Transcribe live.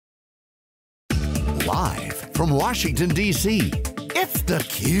Live from Washington, D.C., it's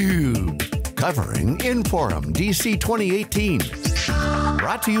theCUBE, covering Inforum DC 2018.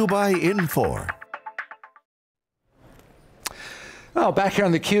 Brought to you by Infor. Well, back here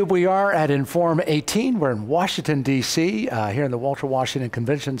on theCUBE, we are at Inforum 18. We're in Washington, D.C., here in the Walter Washington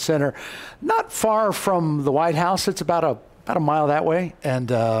Convention Center. Not far from the White House. It's about a mile that way, and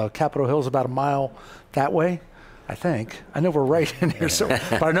Capitol Hill's about a mile that way, I think. I know we're right in here,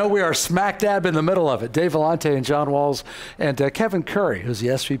 but I know we are smack dab in the middle of it. Dave Vellante and John Walls and Kevin Curry, who's the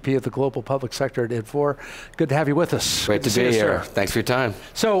SVP of the Global Public Sector at Infor. Good to have you with us. Great to be here. Thanks for your time.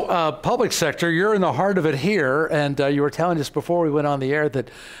 So public sector, you're in the heart of it here, and you were telling us before we went on the air that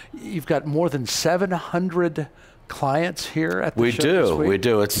you've got more than 700 clients here at the show this week? We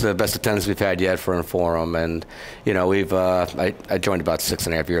do. It's the best attendance we've had yet for Inforum, and you know I joined about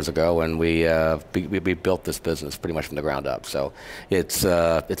 6.5 years ago, and we built this business pretty much from the ground up. So it's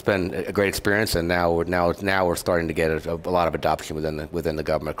been a great experience, and now we're starting to get a lot of adoption within the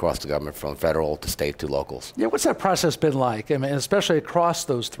government, across the government, from federal to state to locals. Yeah, what's that process been like? I mean, especially across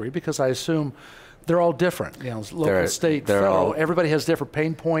those three, because I assume they're all different, you know, local, state, federal. Everybody has different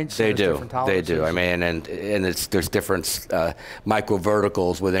pain points. They do. They do. I mean, and there's different micro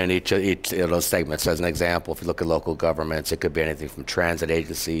verticals within each of those segments. As an example, if you look at local governments, it could be anything from transit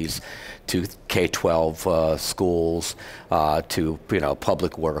agencies to K-12 schools to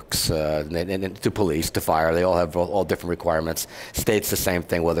public works and to police to fire. They all have all different requirements. States the same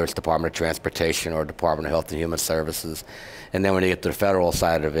thing, whether it's Department of Transportation or Department of Health and Human Services. And then when you get to the federal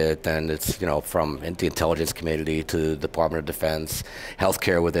side of it, then it's from the intelligence community to the Department of Defense,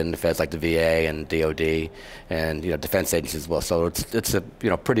 healthcare within the feds like the VA and DoD, and defense agencies as well. So it's a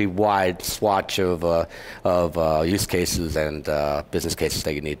pretty wide swatch of use cases and business cases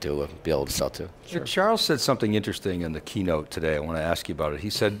that you need to be able to sell to. Sure. Charles said something interesting in the keynote today. I want to ask you about it. He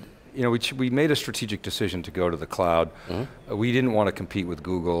said, we made a strategic decision to go to the cloud. Mm-hmm. We didn't want to compete with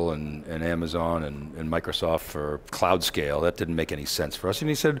Google and Amazon and Microsoft for cloud scale. That didn't make any sense for us. And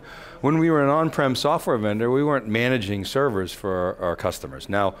he said, when we were an on-prem software vendor, we weren't managing servers for our customers.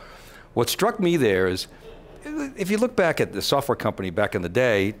 Now, what struck me there is, if you look back at the software company back in the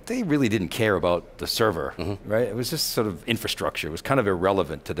day, they really didn't care about the server, mm-hmm. right? It was just sort of infrastructure. It was kind of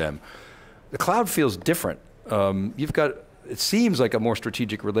irrelevant to them. The cloud feels different. You've got, it seems like a more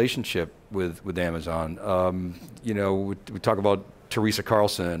strategic relationship with Amazon. We talk about Teresa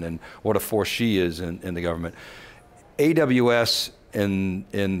Carlson and what a force she is in the government. AWS in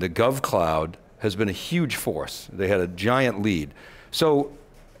the Gov Cloud has been a huge force. They had a giant lead. So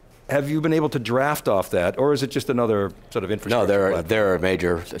have you been able to draft off that, or is it just another sort of infrastructure? No, they're a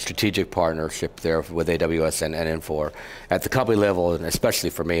major strategic partnership there with AWS and Infor. At the company level, and especially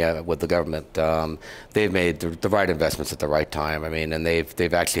for me with the government, they've made the right investments at the right time. I mean, and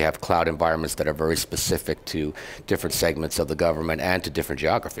they've actually have cloud environments that are very specific to different segments of the government and to different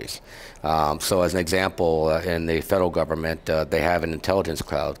geographies. So as an example, in the federal government, they have an intelligence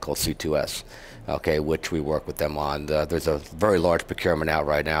cloud called C2S. Okay, which we work with them on. There's a very large procurement out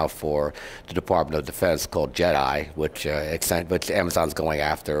right now for the Department of Defense called JEDI, which Amazon's going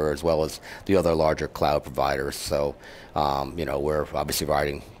after, as well as the other larger cloud providers. So, we're obviously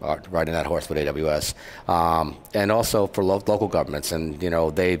riding that horse with AWS, and also for local governments. And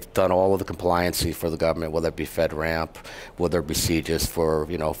they've done all of the compliancy for the government, whether it be FedRAMP, whether it be CJIS for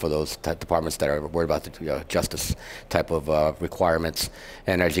for those departments that are worried about the justice type of requirements.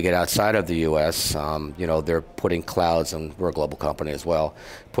 And as you get outside of the U.S., they're putting clouds, and we're a global company as well,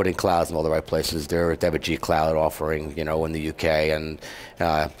 putting clouds in all the right places. They have a G Cloud offering, in the UK, and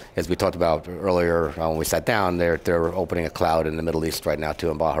as we talked about earlier when we sat down, they're opening a cloud in the Middle East right now too,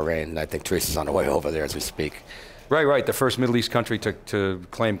 in Bahrain, and I think Teresa's on the way over there as we speak. Right, the first Middle East country to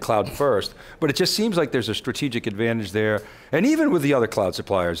claim cloud first. But it just seems like there's a strategic advantage there. And even with the other cloud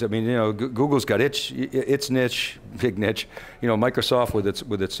suppliers, I mean, Google's got its niche, big niche, Microsoft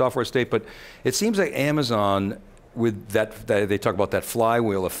with its software estate, but it seems like Amazon, with that they talk about that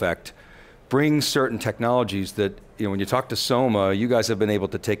flywheel effect, brings certain technologies that, when you talk to Soma, you guys have been able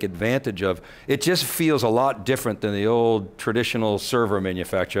to take advantage of. It just feels a lot different than the old traditional server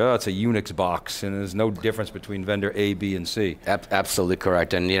manufacturer. Oh, it's a Unix box, and there's no difference between vendor A, B, and C. Absolutely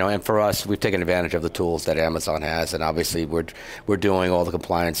correct. And and for us, we've taken advantage of the tools that Amazon has, and obviously we're doing all the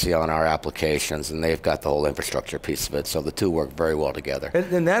compliancy on our applications, and they've got the whole infrastructure piece of it. So the two work very well together.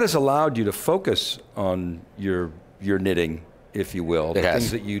 And that has allowed you to focus on your knitting, if you will, the things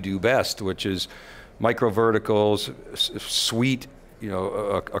that you do best, which is micro verticals, suite,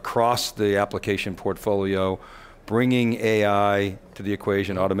 across the application portfolio, bringing AI to the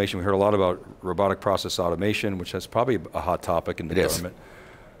equation, automation. We heard a lot about robotic process automation, which is probably a hot topic in the government.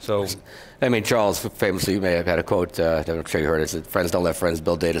 So, I mean, Charles famously, you may have had a quote, I'm sure you heard it, said, friends don't let friends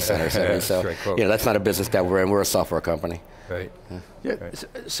build data centers. I mean, so, you know, that's not a business that we're in. We're a software company. right. Yeah.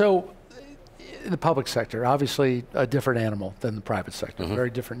 So, in the public sector, obviously a different animal than the private sector.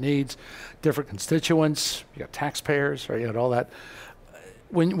 Very different needs, different constituents. You got taxpayers, right? You got all that.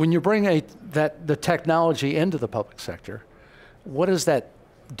 When you bring the technology into the public sector, what does that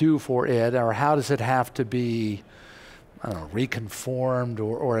do for it, or how does it have to be, I don't know, reconformed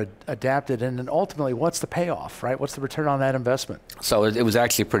or adapted, and then ultimately, what's the payoff, right? What's the return on that investment? So it was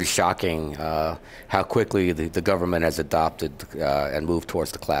actually pretty shocking how quickly the government has adopted and moved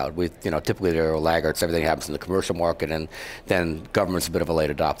towards the cloud. You know, typically there are laggards. Everything happens in the commercial market, and then government's a bit of a late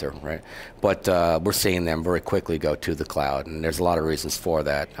adopter, right? But we're seeing them very quickly go to the cloud, and there's a lot of reasons for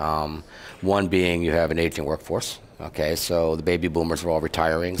that. One being you have an aging workforce. Okay, so the baby boomers are all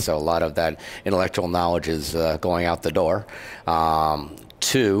retiring, so a lot of that intellectual knowledge is going out the door.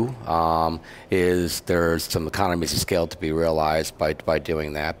 Two is there's some economies of scale to be realized by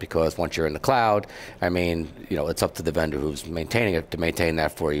doing that, because once you're in the cloud, I mean, you know, it's up to the vendor who's maintaining it to maintain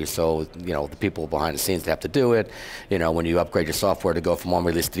that for you. So, you know, the people behind the scenes have to do it. You know, when you upgrade your software to go from one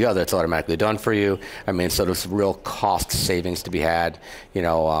release to the other, it's automatically done for you. I mean, so there's real cost savings to be had, you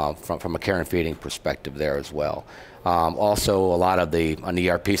know, from a care and feeding perspective there as well. Also, a lot of on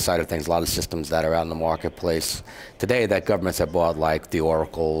the ERP side of things, a lot of systems that are out in the marketplace today that governments have bought, like the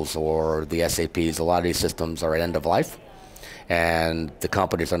Oracles or the SAPs, a lot of these systems are at end of life, and the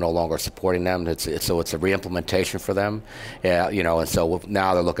companies are no longer supporting them. So it's a re-implementation for them. You know, and so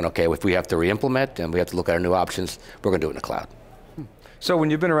now they're looking, okay, if we have to re-implement and we have to look at our new options, we're going to do it in the cloud. So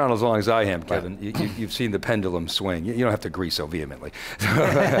when you've been around as long as I am, Kevin, you've seen the pendulum swing. You don't have to agree so vehemently.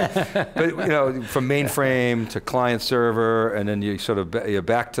 But you know, from mainframe to client server, and then you sort of you're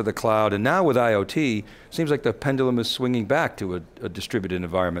back to the cloud. And now with IoT, seems like the pendulum is swinging back to a distributed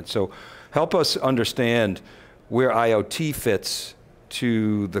environment. So help us understand where IoT fits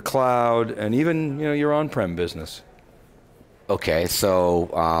to the cloud and even, you know, your on-prem business. Okay, so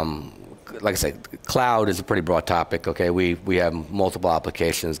like I said, cloud is a pretty broad topic. Okay, we have multiple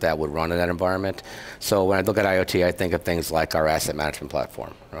applications that would run in that environment. So when I look at IoT, I think of things like our asset management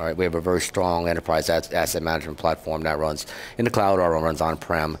platform. All right, we have a very strong enterprise asset management platform that runs in the cloud or runs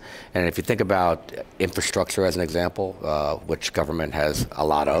on-prem. And if you think about infrastructure as an example, which government has a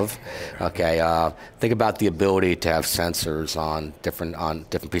lot of, okay, think about the ability to have sensors on different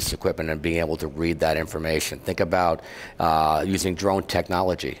pieces of equipment and being able to read that information. Think about using drone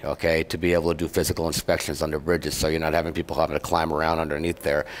technology, okay, to be able to do physical inspections under bridges, so you're not having people having to climb around underneath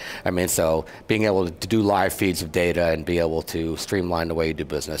there. I mean, so being able to do live feeds of data and be able to streamline the way you do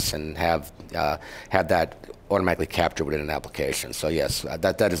business and have that automatically captured within an application. So yes,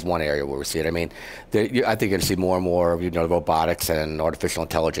 that is one area where we see it. I mean, I think you're going to see more and more, you know, robotics and artificial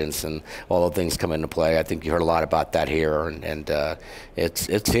intelligence and all the things come into play. I think you heard a lot about that here, and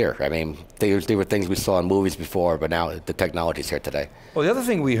it's here. I mean, they were things we saw in movies before, but now the technology's here today. Well, the other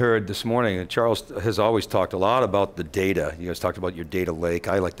thing we heard this morning, and Charles has always talked a lot about the data. You guys talked about your data lake.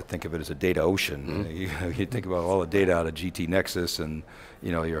 I like to think of it as a data ocean. You think about all the data out of GT Nexus and,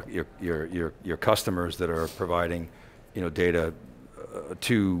 you know, your customers that are providing, you know, data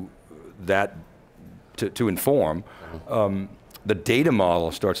to Inforum. The data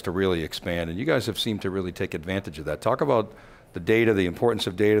model starts to really expand, and you guys have seemed to really take advantage of that. Talk about the data, the importance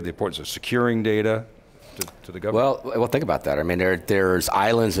of data, the importance of securing data to the government. Well, think about that. I mean, there's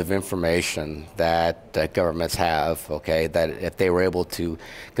islands of information that governments have, okay, that if they were able to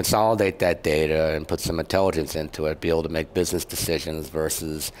consolidate that data and put some intelligence into it, be able to make business decisions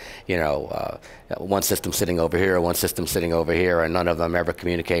versus, you know, one system sitting over here, one system sitting over here, and none of them ever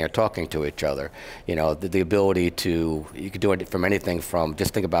communicating or talking to each other. You know, the ability to, you could do it from anything from,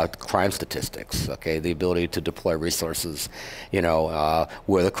 just think about crime statistics, okay, the ability to deploy resources, you know,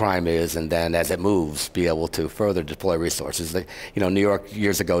 where the crime is, and then as it moves, be able to further deploy resources. You know, New York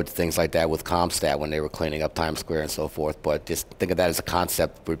years ago did things like that with ComStat when they were cleaning up Times Square and so forth, but just think of that as a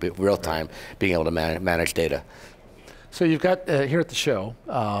concept, real time, being able to manage data. So you've got, here at the show,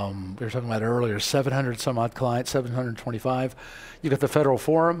 we were talking about earlier, 700 some odd clients, 725. You got the federal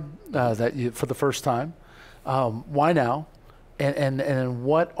forum for the first time. Why now? And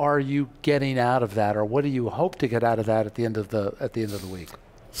what are you getting out of that, or what do you hope to get out of that at the end of the week?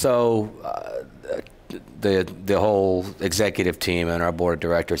 So the whole executive team and our board of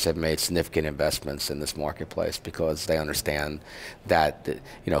directors have made significant investments in this marketplace because they understand that,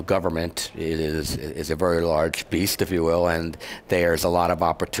 you know, government is a very large beast, if you will, and there's a lot of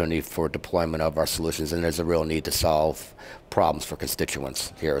opportunity for deployment of our solutions, and there's a real need to solve problems for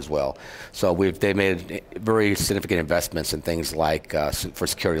constituents here as well. So they made very significant investments in things like for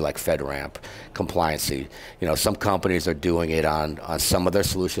security, like FedRAMP, compliancy. You know, some companies are doing it on some of their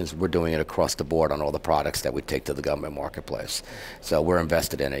solutions. We're doing it across the board on all the products that we take to the government marketplace. So we're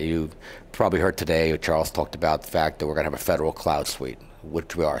invested in it. You probably heard today, Charles talked about the fact that we're going to have a federal cloud suite,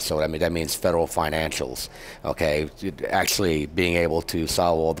 which we are. So I mean, that means federal financials, okay? Actually being able to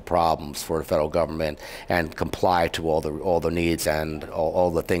solve all the problems for the federal government and comply to all the needs and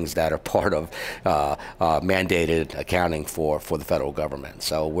all the things that are part of mandated accounting for the federal government.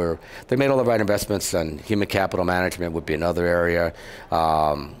 So they made all the right investments, and human capital management would be another area.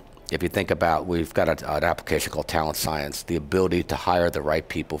 If you think about, we've got an application called Talent Science, the ability to hire the right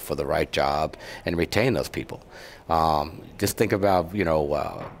people for the right job and retain those people. Just think about, you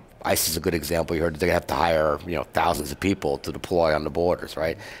know, ICE is a good example. You heard they have to hire, you know, thousands of people to deploy on the borders,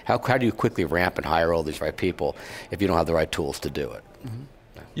 right? How do you quickly ramp and hire all these right people if you don't have the right tools to do it? Mm-hmm.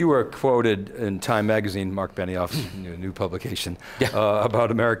 You were quoted in Time magazine, Mark Benioff's new publication,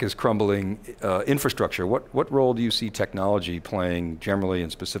 about America's crumbling infrastructure. What role do you see technology playing generally and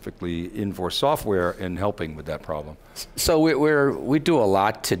specifically Infor software in helping with that problem? So we do a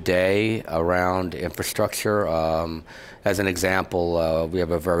lot today around infrastructure. As an example, we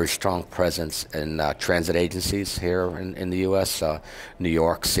have a very strong presence in transit agencies here in the U.S. New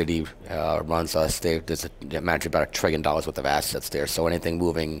York City runs us. They manage about $1 trillion worth of assets there. So anything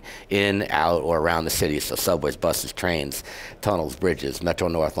moving in, out, or around the city, so subways, buses, trains, tunnels, bridges, Metro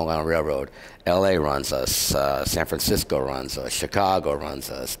North, Long Island Railroad. LA runs us, San Francisco runs us, Chicago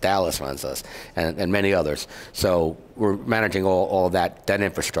runs us, Dallas runs us, and many others. So we're managing all that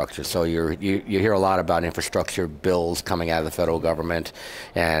infrastructure. So you hear a lot about infrastructure bills coming out of the federal government,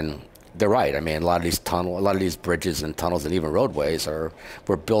 and they're right. I mean, a lot of these bridges and tunnels and even roadways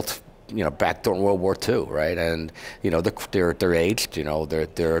were built, you know, back during World War II, right? And you know, they're aged. You know,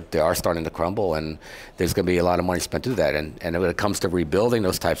 they are starting to crumble, and there's going to be a lot of money spent to do that. And when it comes to rebuilding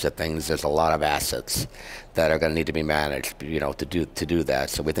those types of things, there's a lot of assets that are going to need to be managed, you know, to do that.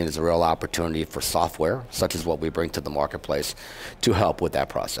 So we think there's a real opportunity for software, such as what we bring to the marketplace, to help with that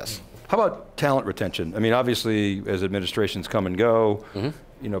process. How about talent retention? I mean, obviously, as administrations come and go,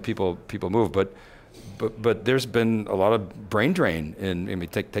 you know, people move, but there's been a lot of brain drain in, I mean,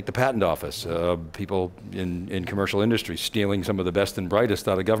 take the patent office, people in commercial industry stealing some of the best and brightest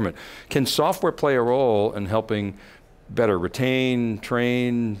out of government. Can software play a role in helping better retain,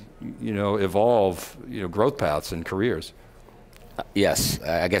 train, you know, evolve, you know, growth paths and careers? Yes,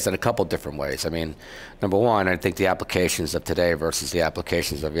 I guess in a couple different ways. I mean, number one, I think the applications of today versus the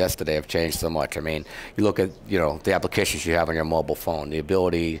applications of yesterday have changed so much. I mean, you look at, you know, the applications you have on your mobile phone, the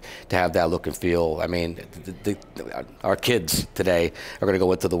ability to have that look and feel. I mean, our kids today are going to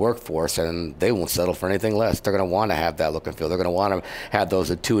go into the workforce and they won't settle for anything less. They're going to want to have that look and feel. They're going to want to have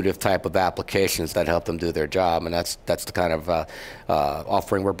those intuitive type of applications that help them do their job, and that's the kind of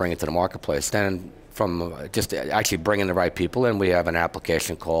offering we're bringing to the marketplace. Then from just actually bringing the right people in, we have an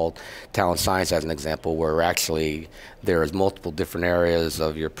application called Talent Science as an example, where actually there's multiple different areas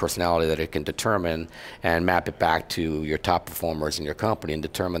of your personality that it can determine and map it back to your top performers in your company and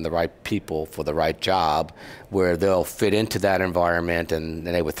determine the right people for the right job where they'll fit into that environment and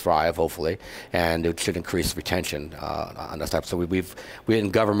they would thrive, hopefully, and it should increase retention on those types. So we in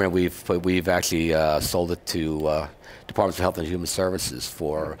government, we've actually sold it to Departments of Health and Human Services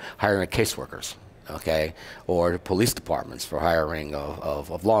for hiring caseworkers. Okay, or police departments for hiring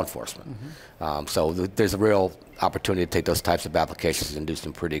of law enforcement. So there's a real opportunity to take those types of applications and do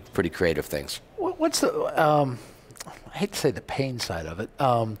some pretty creative things. What's the, I hate to say the pain side of it,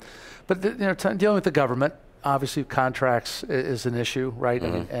 but you know, dealing with the government, obviously contracts is an issue, right?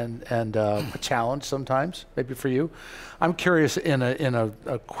 And a challenge sometimes, maybe for you. I'm curious, in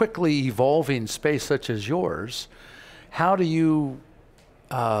a quickly evolving space such as yours, how do you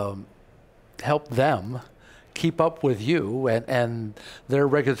help them keep up with you and their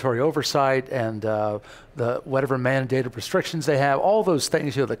regulatory oversight and the whatever mandated restrictions they have, all those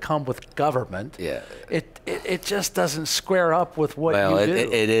things, you know, that come with government? Yeah. It just doesn't square up with what you do.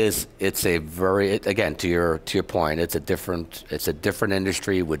 It's a very, again, to your point, it's a different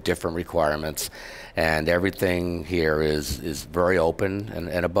industry with different requirements, and everything here is very open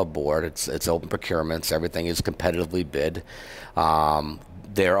and above board. It's open procurements. Everything is competitively bid.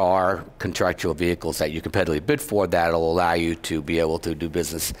 there are contractual vehicles that you competitively bid for that will allow you to be able to do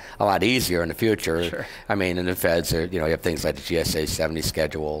business a lot easier in the future. Sure. I mean, in the feds, you know, you have things like the GSA 70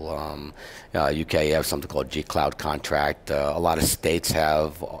 schedule. UK, you have something called G-Cloud contract. A lot of states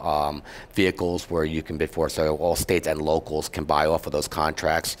have vehicles where you can bid for, so all states and locals can buy off of those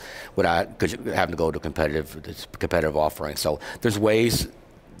contracts without having to go to competitive offering. So there's ways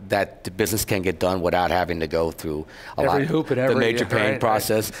that the business can get done without having to go through the major paying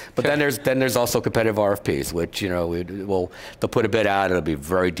process. But then there's also competitive RFPs, which, you know, they'll put a bid out. It'll be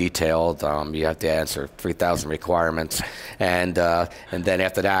very detailed. You have to answer 3,000 requirements, and then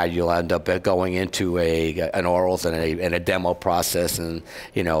after that you'll end up going into an orals and a demo process, and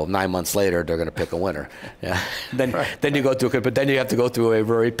you know 9 months later they're going to pick a winner. Yeah. Then you go through, but then you have to go through a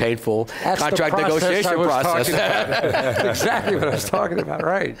very painful contract negotiation process. Exactly what I was talking about.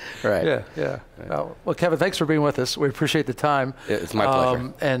 Right. Right. Yeah, yeah. Well, Kevin, thanks for being with us. We appreciate the time. It's my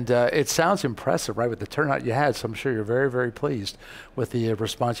pleasure. And it sounds impressive, right, with the turnout you had, so I'm sure you're very, very pleased with the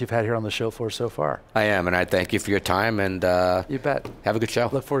response you've had here on the show floor so far. I am, and I thank you for your time, and you bet. Have a good show.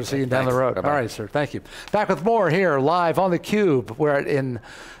 Look forward to seeing you down the road. Bye-bye. All right, sir, thank you. Back with more here live on theCUBE. We're in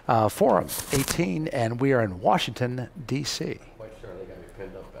Forum 18, and we are in Washington, D.C. Quite sure they got me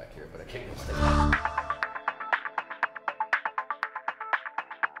pinned up back here, but I can't get